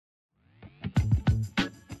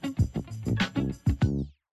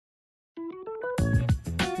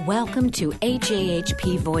Welcome to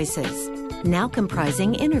AJHP Voices, now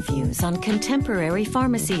comprising interviews on contemporary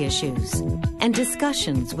pharmacy issues and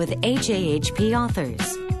discussions with AJHP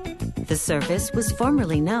authors. The service was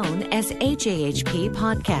formerly known as AJHP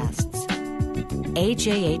Podcasts.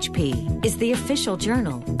 AJHP is the official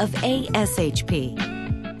journal of ASHP.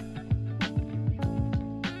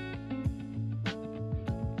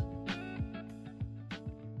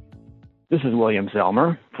 This is William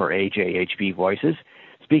Zellmer for AJHP Voices,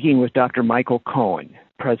 speaking with Dr. Michael Cohen,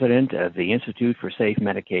 president of the Institute for Safe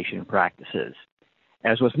Medication Practices.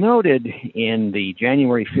 As was noted in the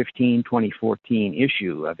January 15, 2014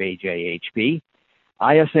 issue of AJHP,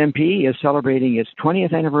 ISMP is celebrating its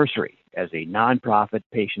 20th anniversary as a nonprofit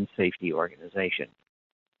patient safety organization.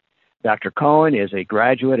 Dr. Cohen is a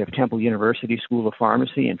graduate of Temple University School of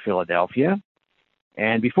Pharmacy in Philadelphia,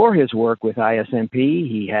 and before his work with ISMP,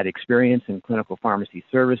 he had experience in clinical pharmacy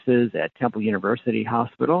services at Temple University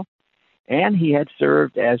Hospital, and he had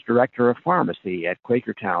served as director of pharmacy at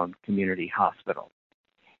Quakertown Community Hospital.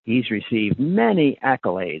 He's received many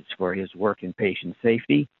accolades for his work in patient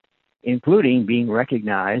safety, including being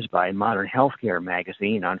recognized by Modern Healthcare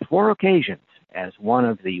magazine on 4 occasions as one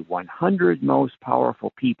of the 100 most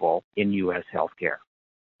powerful people in U.S. healthcare.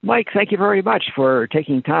 Mike, thank you very much for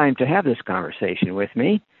taking time to have this conversation with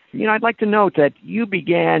me. I'd like to note that you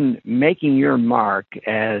began making your mark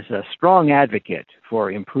as a strong advocate for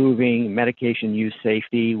improving medication use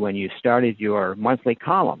safety when you started your monthly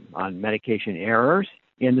column on medication errors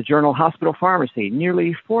in the journal Hospital Pharmacy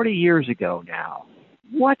nearly 40 years ago now.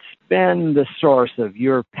 What's been the source of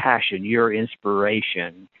your passion, your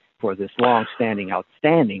inspiration for this long-standing,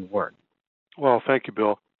 outstanding work? Well, thank you,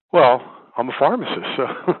 Bill. Well, I'm a pharmacist, so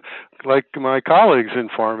like my colleagues in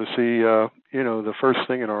pharmacy, the first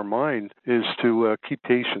thing in our mind is to keep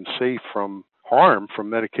patients safe from harm from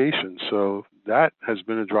medication. So that has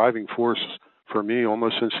been a driving force for me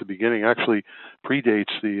almost since the beginning. Actually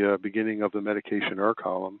predates the beginning of the medication error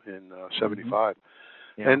column in 75.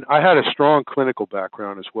 Yeah. And I had a strong clinical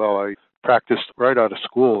background as well. I practiced right out of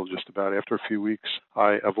school. Just about after a few weeks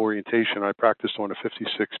of orientation, I practiced on a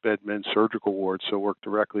 56-bed men's surgical ward, so worked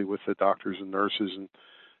directly with the doctors and nurses and,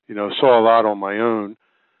 saw a lot on my own,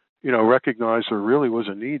 recognized there really was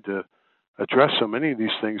a need to address so many of these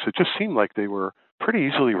things. It just seemed like they were pretty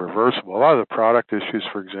easily reversible. A lot of the product issues,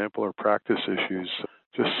 for example, or practice issues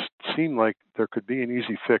just seemed like there could be an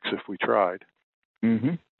easy fix if we tried.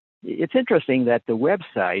 Mm-hmm. It's interesting that the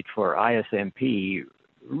website for ISMP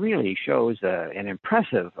really shows an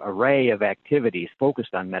impressive array of activities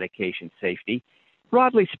focused on medication safety.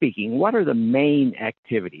 Broadly speaking, what are the main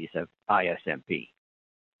activities of ISMP?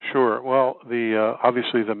 Sure. Well,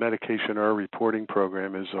 obviously the medication error reporting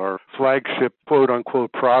program is our flagship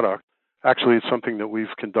quote-unquote product. Actually, it's something that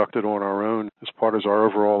we've conducted on our own as part of our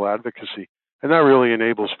overall advocacy. And that really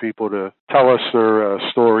enables people to tell us their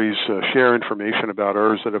stories, share information about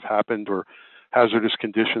errors that have happened or hazardous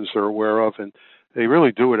conditions they're aware of, and they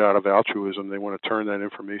really do it out of altruism. They want to turn that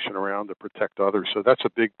information around to protect others. So that's a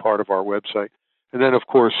big part of our website. And then, of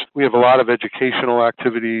course, we have a lot of educational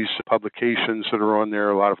activities, publications that are on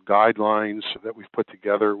there, a lot of guidelines that we've put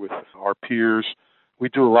together with our peers. We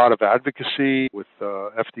do a lot of advocacy with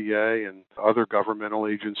FDA and other governmental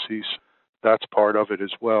agencies. That's part of it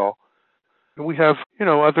as well. And we have,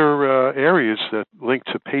 other areas that link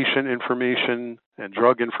to patient information and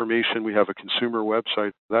drug information. We have a consumer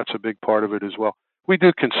website. That's a big part of it as well. We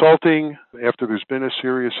do consulting after there's been a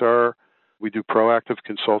serious error. We do proactive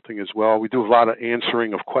consulting as well. We do a lot of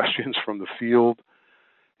answering of questions from the field.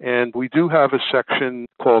 And we do have a section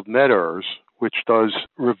called MedErrors, which does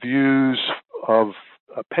reviews of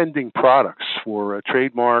pending products for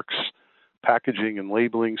trademarks, packaging and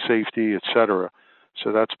labeling safety, etc.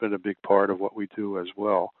 So that's been a big part of what we do as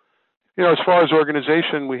well. As far as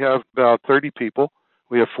organization, we have about 30 people.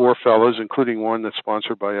 We have 4 fellows, including one that's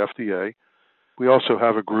sponsored by FDA. We also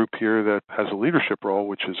have a group here that has a leadership role,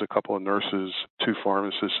 which is a couple of nurses, 2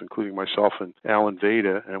 pharmacists, including myself and Alan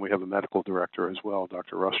Veda, and we have a medical director as well,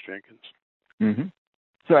 Dr. Russ Jenkins. Mm-hmm.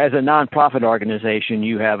 So as a nonprofit organization,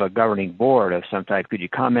 you have a governing board of some type. Could you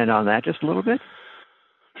comment on that just a little bit?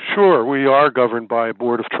 Sure. We are governed by a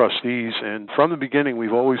board of trustees, and from the beginning,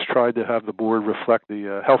 we've always tried to have the board reflect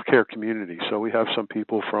the healthcare community. So we have some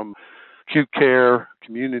people from acute care,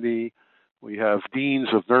 community. We have deans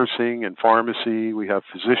of nursing and pharmacy. We have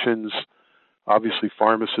physicians, obviously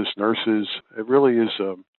pharmacists, nurses. It really is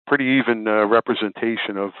a pretty even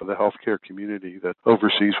representation of the healthcare community that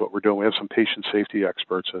oversees what we're doing. We have some patient safety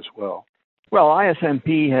experts as well. Well,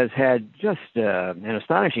 ISMP has had just an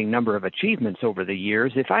astonishing number of achievements over the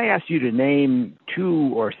years. If I asked you to name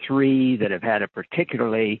 2 or 3 that have had a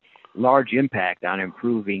particularly large impact on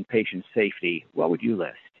improving patient safety, what would you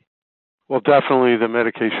list? Well, definitely the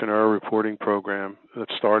medication error reporting program that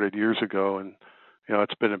started years ago, and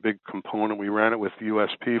it's been a big component. We ran it with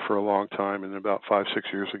USP for a long time, and about 5-6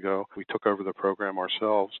 years ago, we took over the program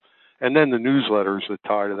ourselves. And then the newsletters that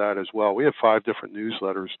tie to that as well. We have 5 different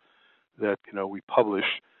newsletters that we publish.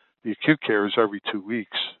 The acute care is every 2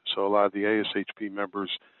 weeks, so a lot of the ASHP members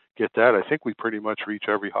get that. I think we pretty much reach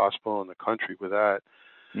every hospital in the country with that.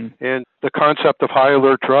 And the concept of high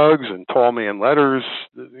alert drugs and tall man letters,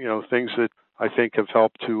 things that I think have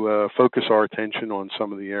helped to focus our attention on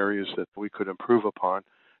some of the areas that we could improve upon.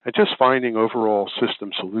 And just finding overall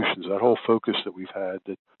system solutions, that whole focus that we've had,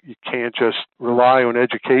 that you can't just rely on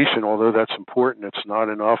education, although that's important, it's not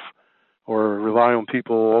enough, or rely on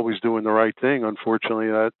people always doing the right thing. Unfortunately,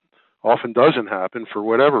 that often doesn't happen for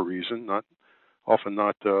whatever reason, not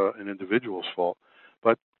an individual's fault.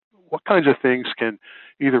 But what kinds of things can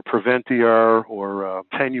either prevent the error or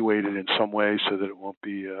attenuate it in some way so that it won't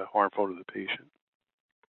be harmful to the patient?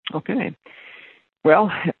 Okay.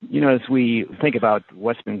 Well, as we think about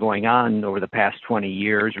what's been going on over the past 20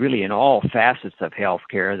 years, really in all facets of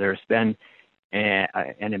healthcare, there's been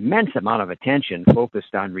an immense amount of attention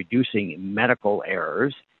focused on reducing medical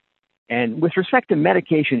errors. And with respect to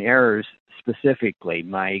medication errors specifically,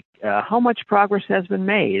 Mike, how much progress has been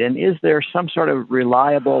made? And is there some sort of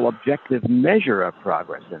reliable, objective measure of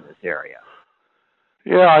progress in this area?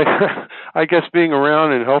 Yeah, I guess being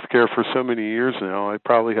around in healthcare for so many years now, I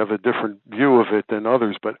probably have a different view of it than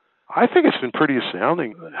others, but I think it's been pretty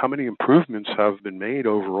astounding how many improvements have been made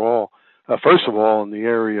overall. First of all, in the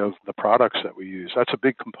area of the products that we use. That's a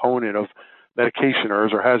big component of medication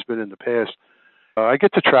errors, or has been in the past. I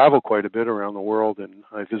get to travel quite a bit around the world, and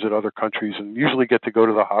I visit other countries and usually get to go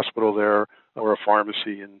to the hospital there or a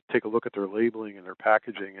pharmacy and take a look at their labeling and their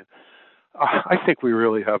packaging. And I think we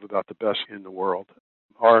really have about the best in the world.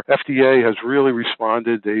 Our FDA has really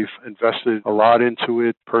responded. They've invested a lot into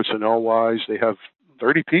it personnel-wise. They have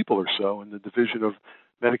 30 people or so in the Division of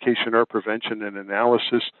Medication Error Prevention and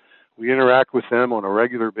Analysis. We interact with them on a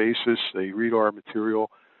regular basis. They read our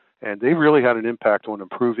material, and they really had an impact on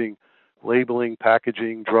improving labeling,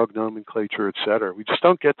 packaging, drug nomenclature, et cetera. We just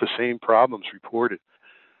don't get the same problems reported.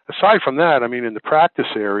 Aside from that, in the practice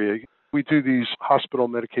area, we do these hospital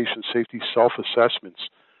medication safety self-assessments.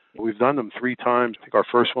 We've done them 3 times. I think our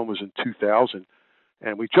first one was in 2000.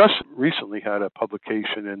 And we just recently had a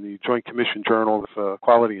publication in the Joint Commission Journal of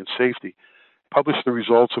Quality and Safety, published the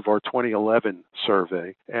results of our 2011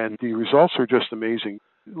 survey. And the results are just amazing.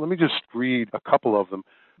 Let me just read a couple of them.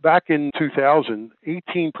 Back in 2000,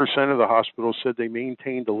 18% of the hospitals said they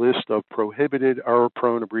maintained a list of prohibited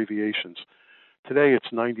error-prone abbreviations. Today, it's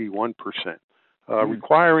 91%.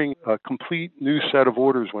 Requiring a complete new set of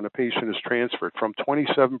orders when a patient is transferred from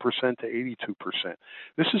 27% to 82%.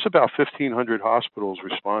 This is about 1,500 hospitals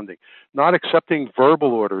responding. Not accepting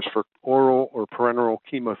verbal orders for oral or parenteral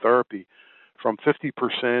chemotherapy from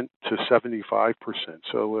 50% to 75%.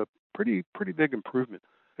 So a pretty big improvement.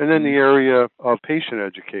 And then the area of patient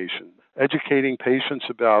education, educating patients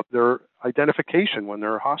about their identification when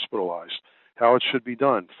they're hospitalized, how it should be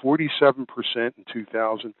done. 47% in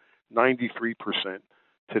 2000, 93%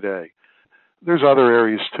 today. There's other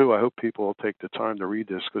areas too. I hope people will take the time to read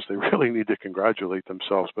this because they really need to congratulate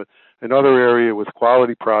themselves. But another area with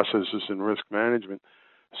quality processes and risk management,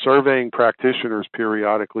 surveying practitioners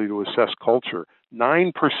periodically to assess culture.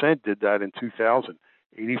 9% did that in 2000.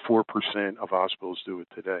 84% of hospitals do it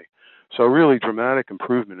today. So really dramatic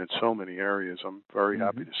improvement in so many areas. I'm very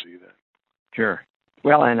happy to see that. Sure.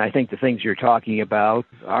 Well, and I think the things you're talking about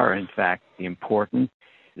are, in fact, important.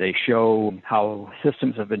 They show how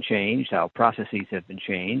systems have been changed, how processes have been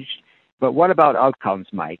changed. But what about outcomes,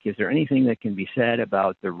 Mike? Is there anything that can be said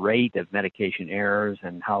about the rate of medication errors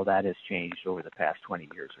and how that has changed over the past 20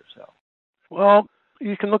 years or so? Well,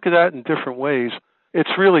 you can look at that in different ways.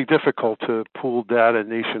 It's really difficult to pool data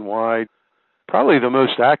nationwide. Probably the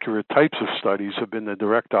most accurate types of studies have been the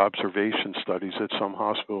direct observation studies that some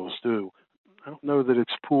hospitals do. I don't know that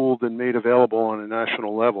it's pooled and made available on a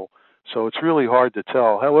national level, so it's really hard to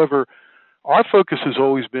tell. However, our focus has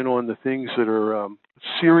always been on the things that are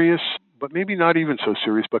serious, but maybe not even so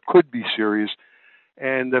serious, but could be serious,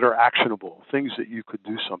 and that are actionable, things that you could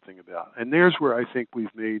do something about. And there's where I think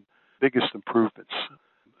we've made biggest improvements.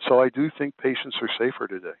 So I do think patients are safer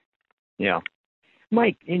today. Yeah.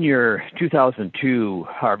 Mike, in your 2002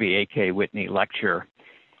 Harvey A.K. Whitney lecture,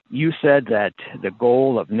 You said that the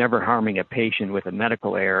goal of never harming a patient with a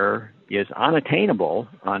medical error is unattainable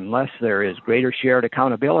unless there is greater shared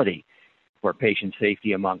accountability for patient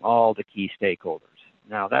safety among all the key stakeholders.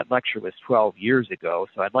 Now, that lecture was 12 years ago,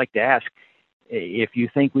 so I'd like to ask if you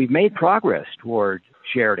think we've made progress toward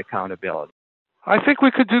shared accountability. I think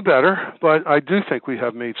we could do better, but I do think we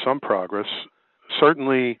have made some progress.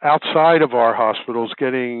 Certainly outside of our hospitals,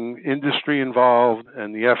 getting industry involved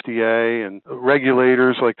and the FDA and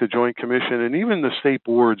regulators like the Joint Commission and even the state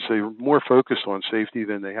boards, they're more focused on safety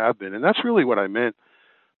than they have been. And that's really what I meant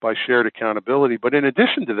by shared accountability. But in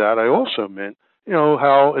addition to that, I also meant,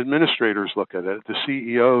 how administrators look at it, the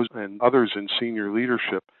CEOs and others in senior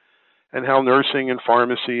leadership, and how nursing and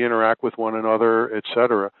pharmacy interact with one another, et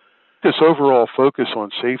cetera. This overall focus on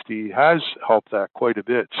safety has helped that quite a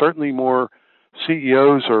bit. Certainly more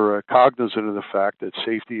CEOs are cognizant of the fact that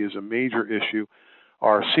safety is a major issue.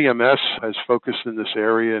 Our CMS has focused in this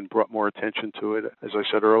area and brought more attention to it. As I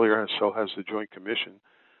said earlier, so has the Joint Commission.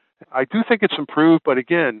 I do think it's improved, but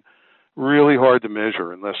again, really hard to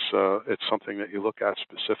measure unless it's something that you look at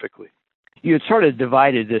specifically. You had sort of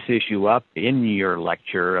divided this issue up in your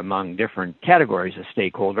lecture among different categories of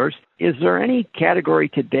stakeholders. Is there any category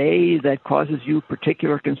today that causes you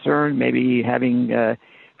particular concern, maybe having,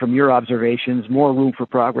 from your observations, more room for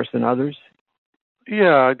progress than others?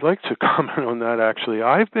 Yeah, I'd like to comment on that, actually.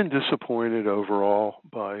 I've been disappointed overall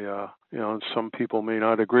by, and some people may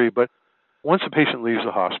not agree, but once a patient leaves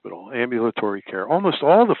the hospital, ambulatory care, almost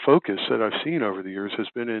all the focus that I've seen over the years has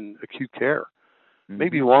been in acute care.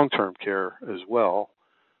 Maybe long-term care as well,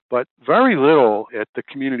 but very little at the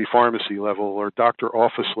community pharmacy level or doctor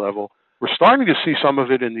office level. We're starting to see some of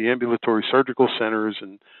it in the ambulatory surgical centers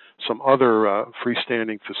and some other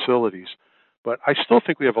freestanding facilities, but I still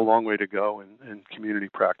think we have a long way to go in community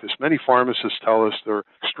practice. Many pharmacists tell us they're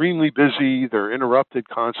extremely busy, they're interrupted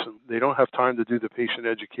constantly, they don't have time to do the patient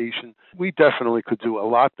education. We definitely could do a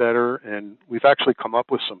lot better, and we've actually come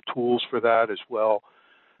up with some tools for that as well.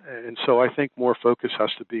 And so I think more focus has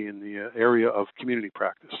to be in the area of community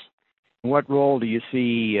practice. What role do you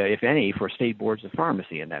see, if any, for state boards of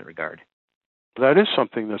pharmacy in that regard? That is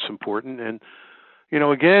something that's important. And,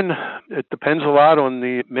 again, it depends a lot on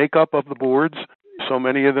the makeup of the boards. So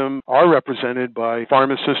many of them are represented by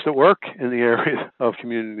pharmacists that work in the area of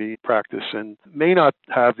community practice and may not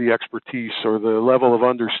have the expertise or the level of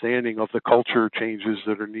understanding of the culture changes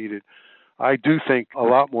that are needed. I do think a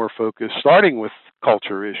lot more focus, starting with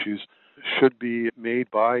culture issues, should be made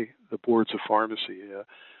by the boards of pharmacy.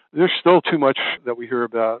 There's still too much that we hear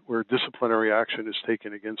about where disciplinary action is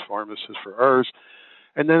taken against pharmacists for errors,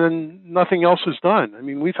 and then nothing else is done. I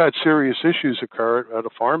mean, we've had serious issues occur at a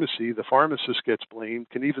pharmacy. The pharmacist gets blamed,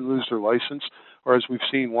 can even lose their license, or as we've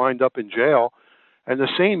seen, wind up in jail. And the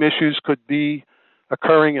same issues could be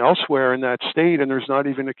occurring elsewhere in that state, and there's not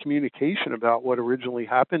even a communication about what originally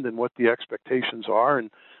happened and what the expectations are, and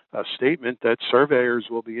a statement that surveyors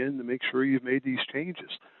will be in to make sure you've made these changes.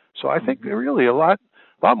 So I think really a lot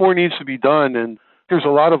more needs to be done, and there's a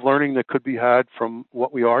lot of learning that could be had from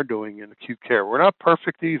what we are doing in acute care. We're not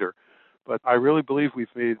perfect either, but I really believe we've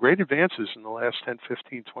made great advances in the last 10,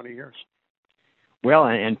 15, 20 years. Well,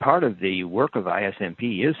 and part of the work of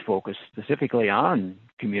ISMP is focused specifically on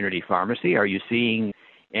community pharmacy. Are you seeing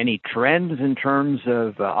any trends in terms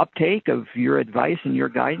of uptake of your advice and your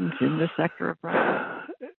guidance in this sector of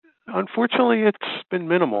practice? Unfortunately, it's been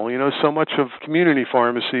minimal. So much of community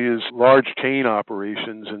pharmacy is large chain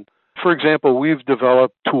operations. And for example, we've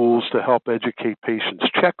developed tools to help educate patients,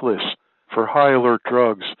 checklists for high alert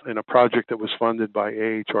drugs in a project that was funded by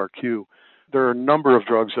AHRQ. There are a number of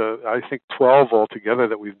drugs, I think 12 altogether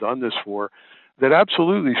that we've done this for, that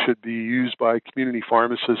absolutely should be used by community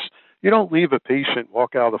pharmacists. You don't leave a patient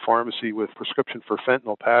walk out of the pharmacy with prescription for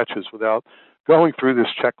fentanyl patches without going through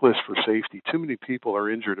this checklist for safety. Too many people are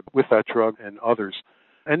injured with that drug and others.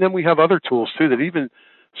 And then we have other tools, too, that even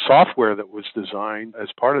software that was designed as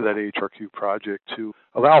part of that AHRQ project to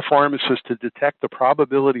allow pharmacists to detect the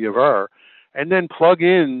probability of error and then plug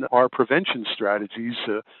in our prevention strategies,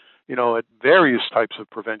 at various types of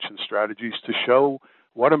prevention strategies to show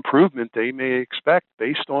what improvement they may expect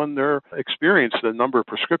based on their experience, the number of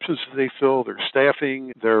prescriptions that they fill, their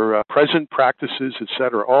staffing, their present practices, et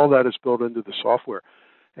cetera. All that is built into the software.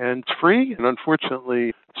 And it's free, and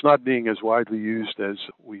unfortunately, it's not being as widely used as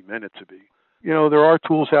we meant it to be. There are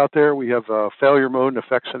tools out there. We have a failure mode and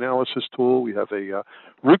effects analysis tool. We have a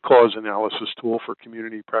root cause analysis tool for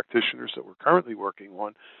community practitioners that we're currently working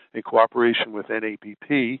on in cooperation with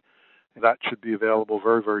NAPP. That should be available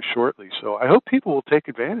very, very shortly. So I hope people will take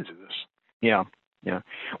advantage of this. Yeah. Yeah.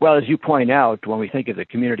 Well, as you point out, when we think of the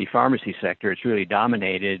community pharmacy sector, it's really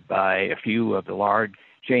dominated by a few of the large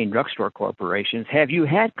chain drugstore corporations. Have you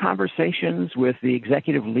had conversations with the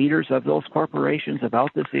executive leaders of those corporations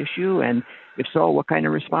about this issue? And if so, what kind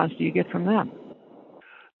of response do you get from them?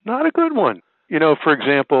 Not a good one. For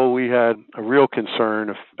example, we had a real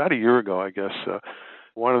concern about a year ago, I guess.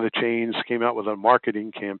 One of the chains came out with a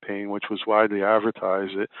marketing campaign, which was widely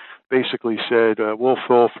advertised. It basically said, we'll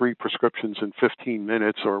fill 3 prescriptions in 15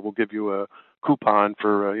 minutes, or we'll give you a coupon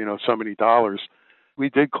for, so many dollars. We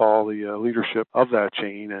did call the leadership of that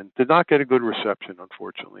chain and did not get a good reception,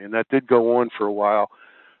 unfortunately. And that did go on for a while.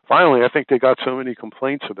 Finally, I think they got so many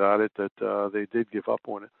complaints about it that they did give up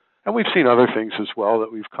on it. And we've seen other things as well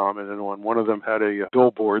that we've commented on. One of them had a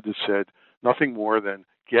billboard that said nothing more than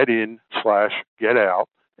get in/get out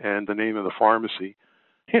and the name of the pharmacy.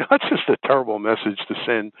 That's just a terrible message to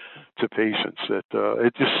send to patients.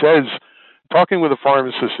 It just says talking with a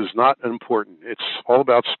pharmacist is not important. It's all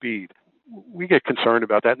about speed. We get concerned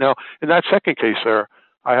about that. Now, in that second case there,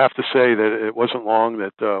 I have to say that it wasn't long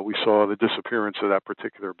that we saw the disappearance of that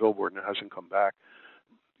particular billboard, and it hasn't come back.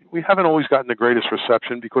 We haven't always gotten the greatest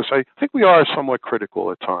reception because I think we are somewhat critical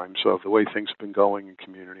at times of the way things have been going in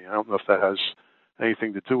community. I don't know if that has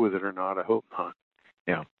anything to do with it or not. I hope not.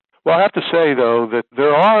 Yeah. Well, I have to say, though, that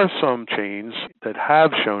there are some chains that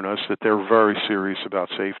have shown us that they're very serious about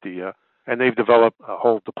safety, and they've developed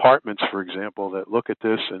whole departments, for example, that look at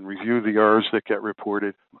this and review the errors that get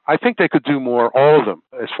reported. I think they could do more, all of them,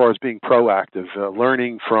 as far as being proactive,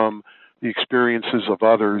 learning from the experiences of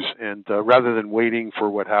others, and rather than waiting for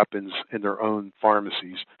what happens in their own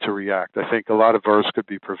pharmacies to react. I think a lot of errors could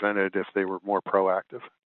be prevented if they were more proactive.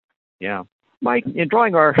 Yeah. Mike, in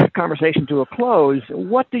drawing our conversation to a close,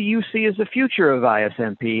 what do you see as the future of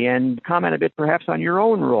ISMP, and comment a bit perhaps on your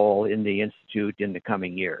own role in the Institute in the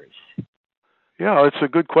coming years? Yeah, it's a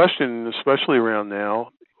good question, especially around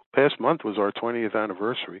now. Past month was our 20th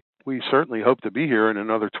anniversary. We certainly hope to be here in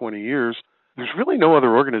another 20 years. There's really no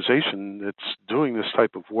other organization that's doing this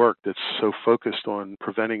type of work that's so focused on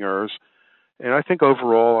preventing errors. And I think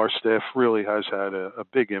overall our staff really has had a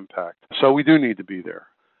big impact. So we do need to be there.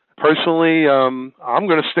 Personally, I'm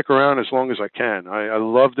going to stick around as long as I can. I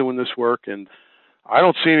love doing this work, and I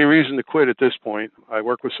don't see any reason to quit at this point. I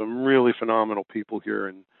work with some really phenomenal people here,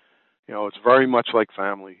 and it's very much like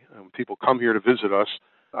family. When people come here to visit us,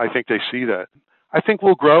 I think they see that. I think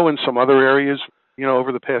we'll grow in some other areas.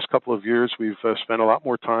 Over the past couple of years, we've spent a lot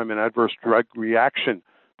more time in adverse drug reaction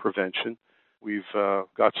prevention. We've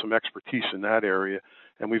got some expertise in that area,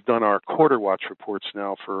 and we've done our quarter watch reports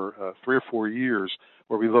now for 3 or 4 years,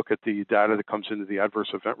 where we look at the data that comes into the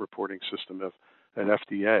adverse event reporting system at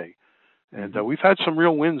FDA. And we've had some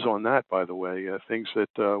real wins on that, by the way, things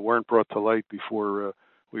that weren't brought to light before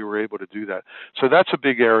we were able to do that. So that's a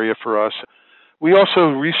big area for us. We also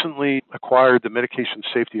recently acquired the Medication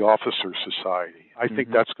Safety Officer Society. I think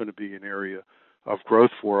that's going to be an area of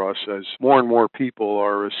growth for us as more and more people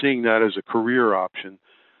are seeing that as a career option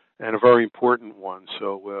and a very important one.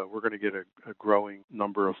 So we're going to get a growing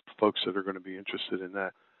number of folks that are going to be interested in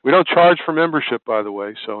that. We don't charge for membership, by the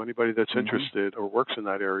way, so anybody that's interested or works in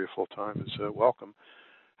that area full-time is welcome.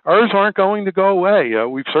 Ours aren't going to go away.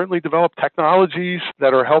 We've certainly developed technologies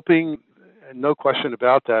that are helping, and no question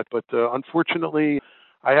about that, but unfortunately,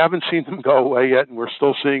 I haven't seen them go away yet, and we're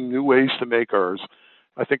still seeing new ways to make ours.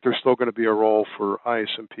 I think there's still going to be a role for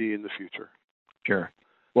ISMP in the future. Sure.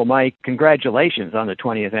 Well, Mike, congratulations on the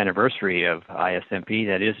 20th anniversary of ISMP.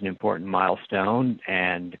 That is an important milestone,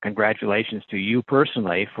 and congratulations to you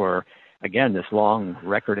personally for, again, this long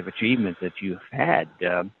record of achievement that you've had.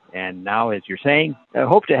 And now, as you're saying,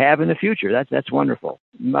 hope to have in the future. That's wonderful.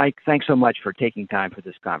 Mike, thanks so much for taking time for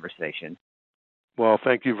this conversation. Well,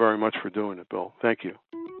 thank you very much for doing it, Bill. Thank you.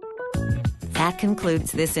 That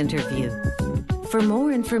concludes this interview. For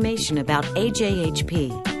more information about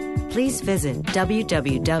AJHP, please visit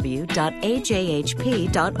www.ajhp.org.